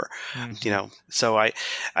paid for, So I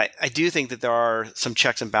do think that there are some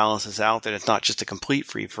checks and balances out there. It's not just a complete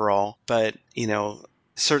free for all, but,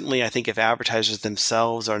 certainly I think if advertisers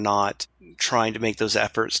themselves are not trying to make those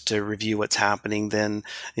efforts to review what's happening, then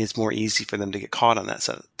it's more easy for them to get caught on that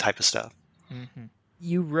type of stuff. Mm-hmm.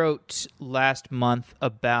 You wrote last month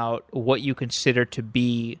about what you consider to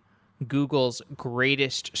be Google's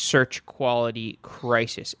greatest search quality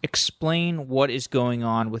crisis. Explain what is going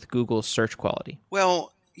on with Google's search quality.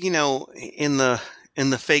 Well, in the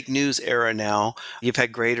fake news era now, you've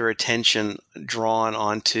had greater attention drawn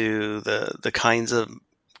onto the kinds of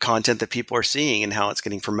content that people are seeing and how it's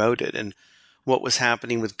getting promoted. And what was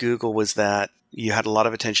happening with Google was that you had a lot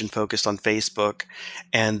of attention focused on Facebook,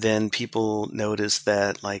 and then people noticed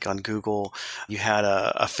that, like on Google, you had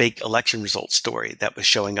a fake election results story that was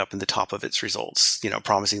showing up in the top of its results,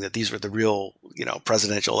 promising that these were the real,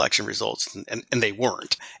 presidential election results, and they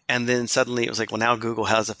weren't. And then suddenly it was like, well, now Google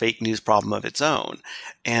has a fake news problem of its own.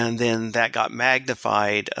 And then that got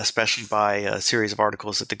magnified, especially by a series of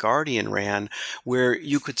articles that The Guardian ran, where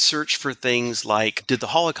you could search for things like, did the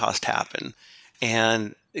Holocaust happen?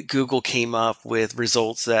 And Google came up with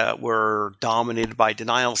results that were dominated by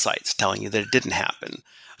denial sites telling you that it didn't happen,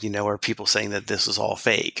 or people saying that this was all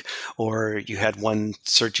fake. Or you had one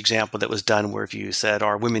search example that was done where if you said,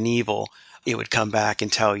 are women evil? It would come back and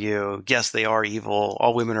tell you, yes, they are evil.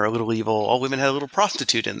 All women are a little evil. All women had a little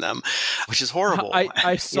prostitute in them, which is horrible.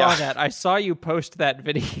 I saw that. I saw you post that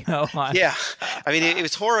video. Yeah. I mean,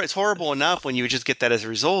 it's horrible enough when you would just get that as a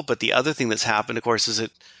result. But the other thing that's happened, of course, is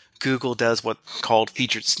that Google does what's called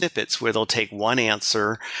featured snippets, where they'll take one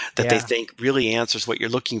answer that they think really answers what you're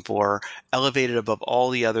looking for, elevate it above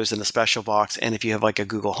all the others in a special box, and if you have like a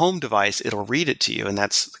Google Home device, it'll read it to you. And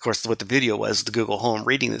that's, of course, what the video was, the Google Home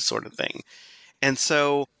reading this sort of thing. And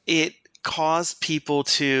so it caused people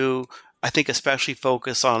to, I think, especially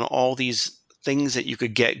focus on all these things that you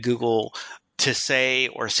could get Google to say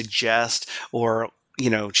or suggest, or,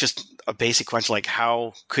 just a basic question like,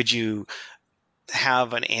 how could you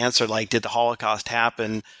have an answer like, did the Holocaust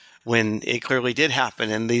happen, when it clearly did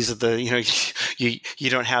happen? And these are the, you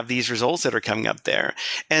don't have these results that are coming up there.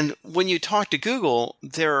 And when you talk to Google,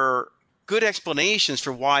 there are good explanations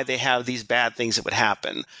for why they have these bad things that would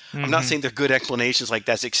happen. Mm-hmm. I'm not saying they're good explanations like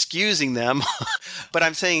that's excusing them, but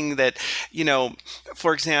I'm saying that,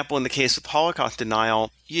 for example, in the case of Holocaust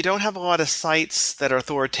denial, you don't have a lot of sites that are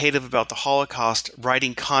authoritative about the Holocaust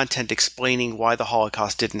writing content explaining why the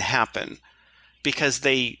Holocaust didn't happen, because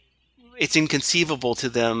it's inconceivable to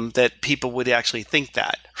them that people would actually think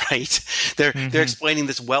that, right? They're explaining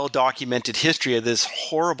this well-documented history of this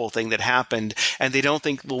horrible thing that happened, and they don't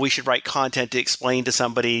think, well, we should write content to explain to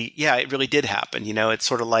somebody, yeah, it really did happen. It's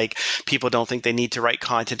sort of like people don't think they need to write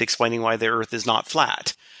content explaining why the Earth is not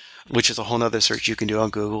flat, which is a whole other search you can do on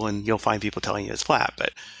Google, and you'll find people telling you it's flat.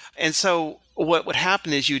 And so what would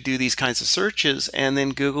happen is you do these kinds of searches, and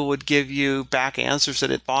then Google would give you back answers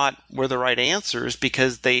that it thought were the right answers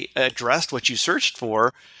because they addressed what you searched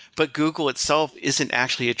for. But Google itself isn't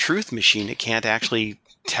actually a truth machine. It can't actually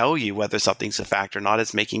tell you whether something's a fact or not.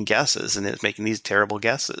 It's making guesses, and it's making these terrible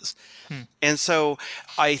guesses. And so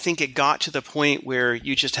I think it got to the point where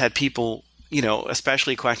you just had people,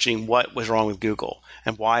 especially questioning what was wrong with Google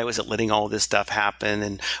and why was it letting all this stuff happen,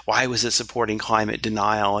 and why was it supporting climate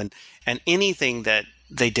denial, and anything that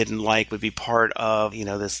they didn't like would be part of,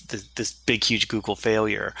 this big, huge Google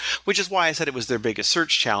failure, which is why I said it was their biggest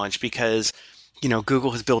search challenge, because, Google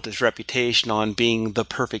has built its reputation on being the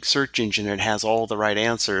perfect search engine. It has all the right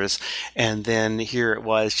answers. And then here it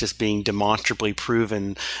was just being demonstrably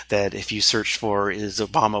proven that if you search for, is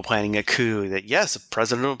Obama planning a coup, that yes,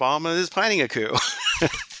 President Obama is planning a coup.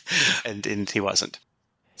 and he wasn't.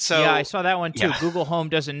 So, yeah, I saw that one too. Yeah. Google Home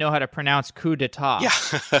doesn't know how to pronounce coup d'etat.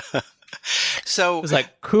 Yeah. So it was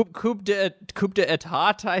like coup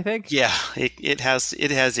d'etat, I think. Yeah, it has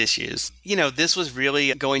issues. This was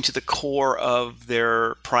really going to the core of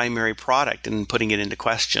their primary product and putting it into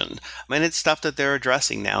question. I mean, it's stuff that they're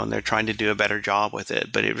addressing now, and they're trying to do a better job with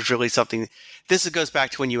it. But it was really something. This goes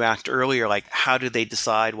back to when you asked earlier, like, how do they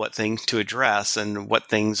decide what things to address and what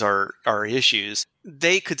things are issues?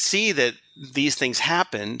 They could see that these things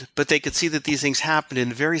happened, but they could see that these things happened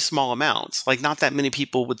in very small amounts. Like, not that many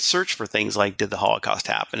people would search for things like, did the Holocaust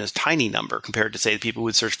happen? It's a tiny number compared to, say, people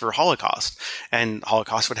would search for Holocaust, and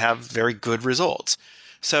Holocaust would have very good results.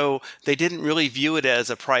 So they didn't really view it as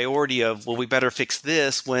a priority of, well, we better fix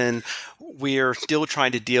this, when we're still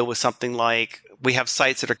trying to deal with something like, we have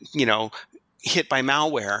sites that are, hit by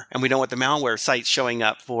malware, and we don't want the malware sites showing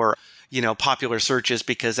up for, popular searches,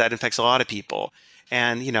 because that affects a lot of people.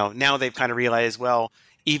 And, now they've kind of realized, well,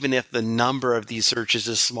 even if the number of these searches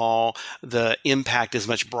is small, the impact is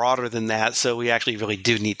much broader than that. So we actually really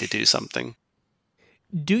do need to do something.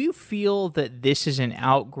 Do you feel that this is an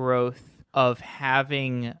outgrowth of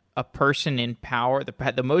having a person in power?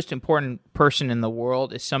 The most important person in the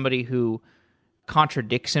world is somebody who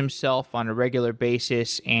contradicts himself on a regular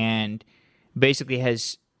basis and basically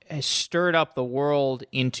has stirred up the world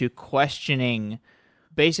into questioning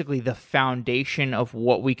basically the foundation of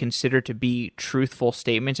what we consider to be truthful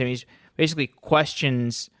statements. I mean, he basically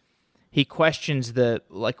questions the,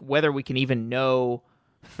 like, whether we can even know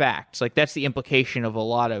facts. Like, that's the implication of a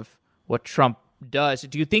lot of what Trump does.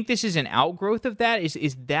 Do you think this is an outgrowth of that?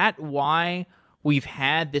 Is that why we've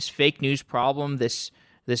had this fake news problem, this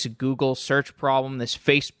Google search problem, this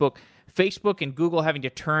Facebook and Google having to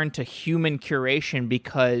turn to human curation?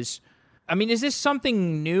 Because, I mean, is this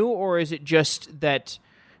something new, or is it just that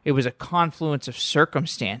it was a confluence of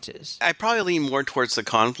circumstances? I probably lean more towards the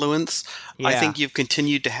confluence. Yeah. I think you've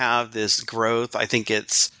continued to have this growth. I think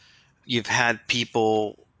you've had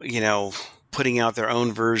people, putting out their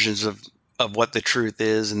own versions of what the truth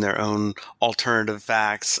is and their own alternative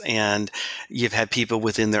facts. And you've had people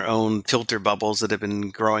within their own filter bubbles that have been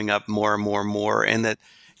growing up more and more and more. And that,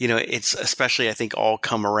 it's especially, I think, all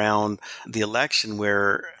come around the election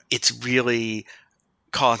where it's really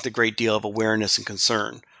caused a great deal of awareness and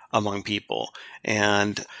concern among people.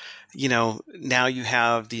 And, now you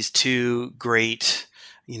have these two great,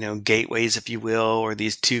 gateways, if you will, or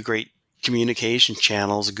these two great communication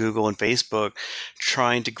channels, Google and Facebook,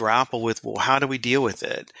 trying to grapple with, well, how do we deal with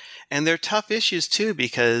it? And they're tough issues too,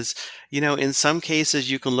 because, in some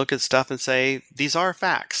cases you can look at stuff and say, these are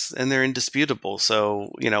facts and they're indisputable.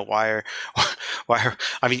 So, why are,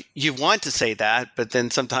 I mean, you want to say that, but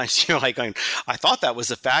then sometimes you're like going, I thought that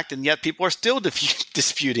was a fact, and yet people are still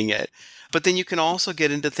disputing it. But then you can also get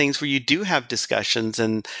into things where you do have discussions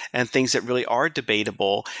and things that really are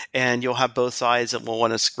debatable, and you'll have both sides that will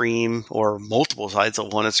want to scream, or multiple sides that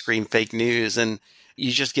will want to scream fake news, and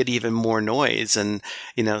you just get even more noise. And,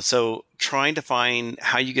 so trying to find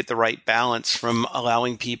how you get the right balance from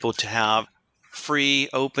allowing people to have free,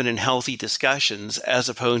 open, and healthy discussions, as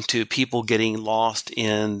opposed to people getting lost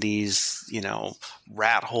in these,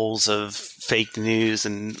 rat holes of fake news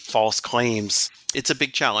and false claims. It's a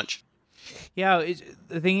big challenge. Yeah,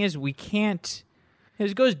 the thing is, we can't.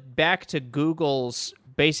 It goes back to Google's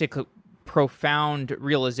basic profound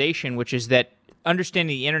realization, which is that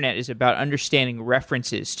understanding the internet is about understanding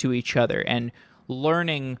references to each other and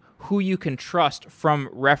learning who you can trust from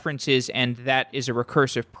references, and that is a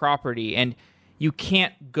recursive property. And you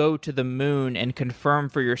can't go to the moon and confirm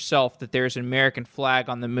for yourself that there's an American flag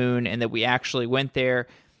on the moon and that we actually went there.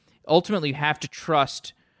 Ultimately, you have to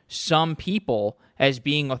trust some people as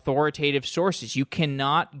being authoritative sources. You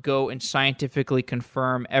cannot go and scientifically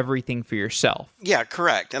confirm everything for yourself. Yeah,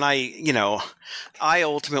 correct. And I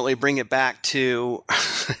ultimately bring it back to,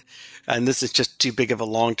 and this is just too big of a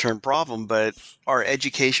long-term problem, but our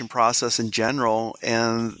education process in general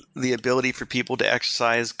and the ability for people to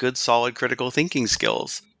exercise good, solid critical thinking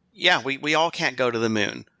skills. Yeah, we all can't go to the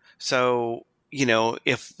moon. So,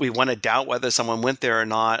 if we want to doubt whether someone went there or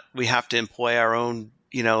not, we have to employ our own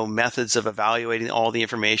methods of evaluating all the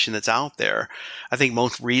information that's out there. I think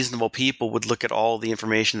most reasonable people would look at all the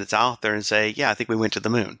information that's out there and say, yeah, I think we went to the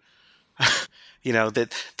moon.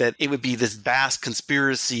 That it would be this vast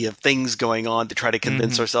conspiracy of things going on to try to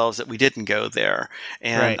convince ourselves that we didn't go there.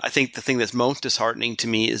 And Right. I think the thing that's most disheartening to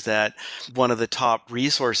me is that one of the top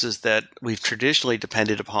resources that we've traditionally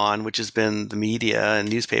depended upon, which has been the media and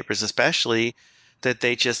newspapers especially, that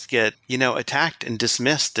they just get, attacked and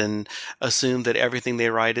dismissed and assume that everything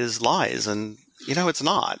they write is lies. And, it's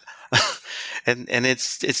not. and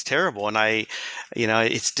it's terrible. And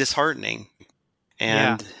it's disheartening.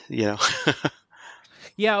 And,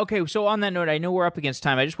 Yeah, okay. So on that note, I know we're up against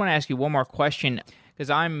time. I just want to ask you one more question,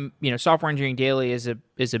 because I'm, Software Engineering Daily is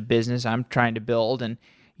a business I'm trying to build. And,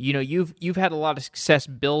 you've had a lot of success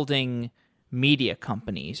building media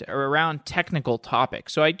companies or around technical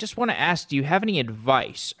topics. So I just want to ask, do you have any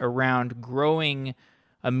advice around growing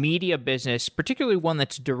a media business, particularly one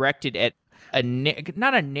that's directed at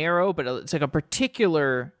not a narrow, but it's like a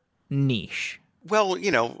particular niche? Well,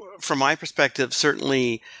 from my perspective,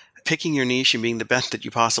 certainly picking your niche and being the best that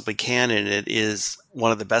you possibly can in it is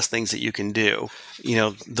one of the best things that you can do.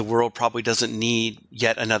 The world probably doesn't need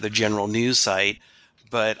yet another general news site,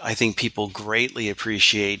 but I think people greatly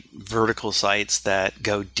appreciate vertical sites that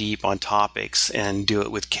go deep on topics and do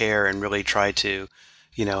it with care and really try to,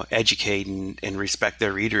 educate and respect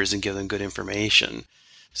their readers and give them good information.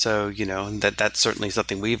 So, that's certainly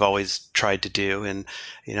something we've always tried to do. And,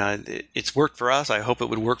 it's worked for us. I hope it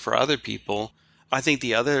would work for other people. I think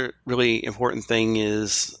the other really important thing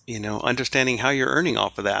is, understanding how you're earning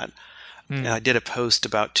off of that. And I did a post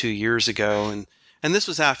about 2 years ago, and this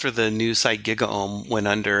was after the news site GigaOM went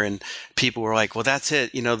under, and people were like, well, that's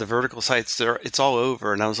it. The vertical sites, it's all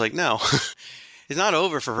over. And I was like, no, it's not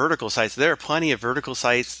over for vertical sites. There are plenty of vertical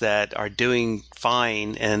sites that are doing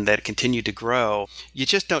fine and that continue to grow. You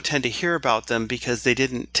just don't tend to hear about them because they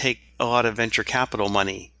didn't take a lot of venture capital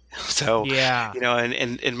money. So,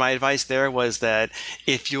 and my advice there was that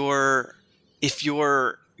if you're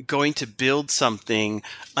going to build something,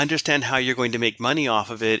 understand how you're going to make money off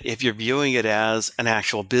of it if you're viewing it as an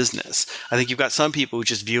actual business. I think you've got some people who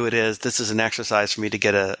just view it as this is an exercise for me to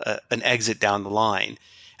get an exit down the line.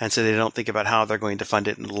 And so they don't think about how they're going to fund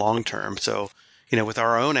it in the long term. So, with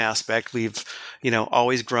our own aspect, we've,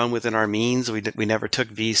 always grown within our means. We never took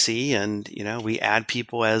VC, and, we add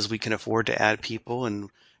people as we can afford to add people. And,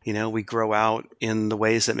 we grow out in the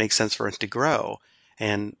ways that make sense for us to grow.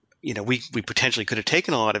 And, we potentially could have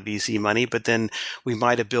taken a lot of VC money, but then we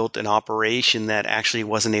might have built an operation that actually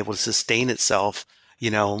wasn't able to sustain itself,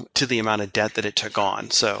 to the amount of debt that it took on.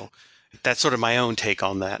 So that's sort of my own take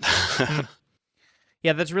on that.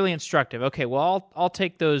 Yeah, that's really instructive. Okay, well, I'll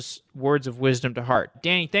take those words of wisdom to heart.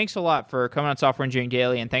 Danny, thanks a lot for coming on Software Engineering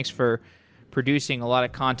Daily, and thanks for producing a lot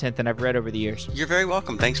of content that I've read over the years. You're very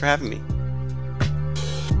welcome. Thanks for having me.